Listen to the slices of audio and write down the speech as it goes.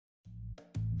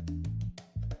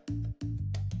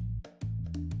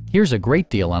Here's a great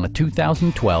deal on a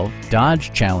 2012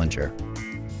 Dodge Challenger.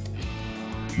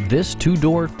 This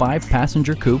two-door,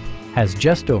 five-passenger coupe has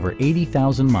just over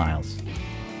 80,000 miles.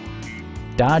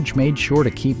 Dodge made sure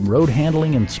to keep road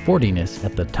handling and sportiness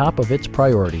at the top of its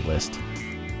priority list.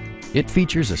 It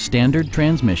features a standard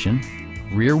transmission,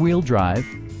 rear-wheel drive,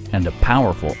 and a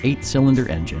powerful 8-cylinder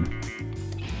engine.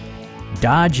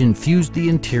 Dodge infused the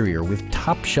interior with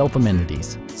top-shelf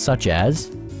amenities such as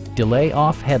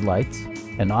delay-off headlights,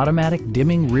 an automatic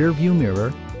dimming rear-view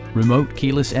mirror, remote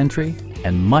keyless entry,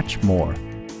 and much more.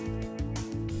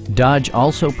 Dodge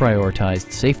also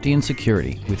prioritized safety and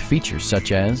security with features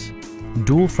such as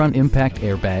dual front impact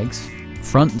airbags,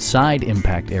 front and side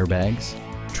impact airbags,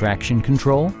 traction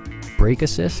control, brake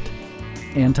assist,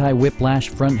 anti-whiplash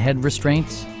front head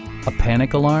restraints, a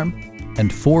panic alarm,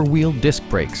 and four-wheel disc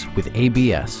brakes with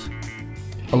ABS.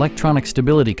 Electronic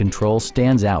stability control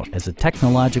stands out as a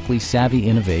technologically savvy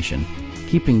innovation,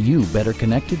 keeping you better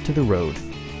connected to the road.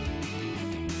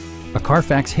 A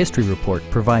Carfax history report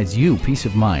provides you peace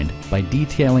of mind by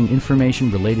detailing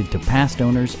information related to past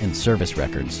owners and service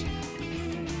records.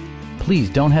 Please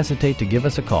don't hesitate to give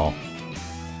us a call.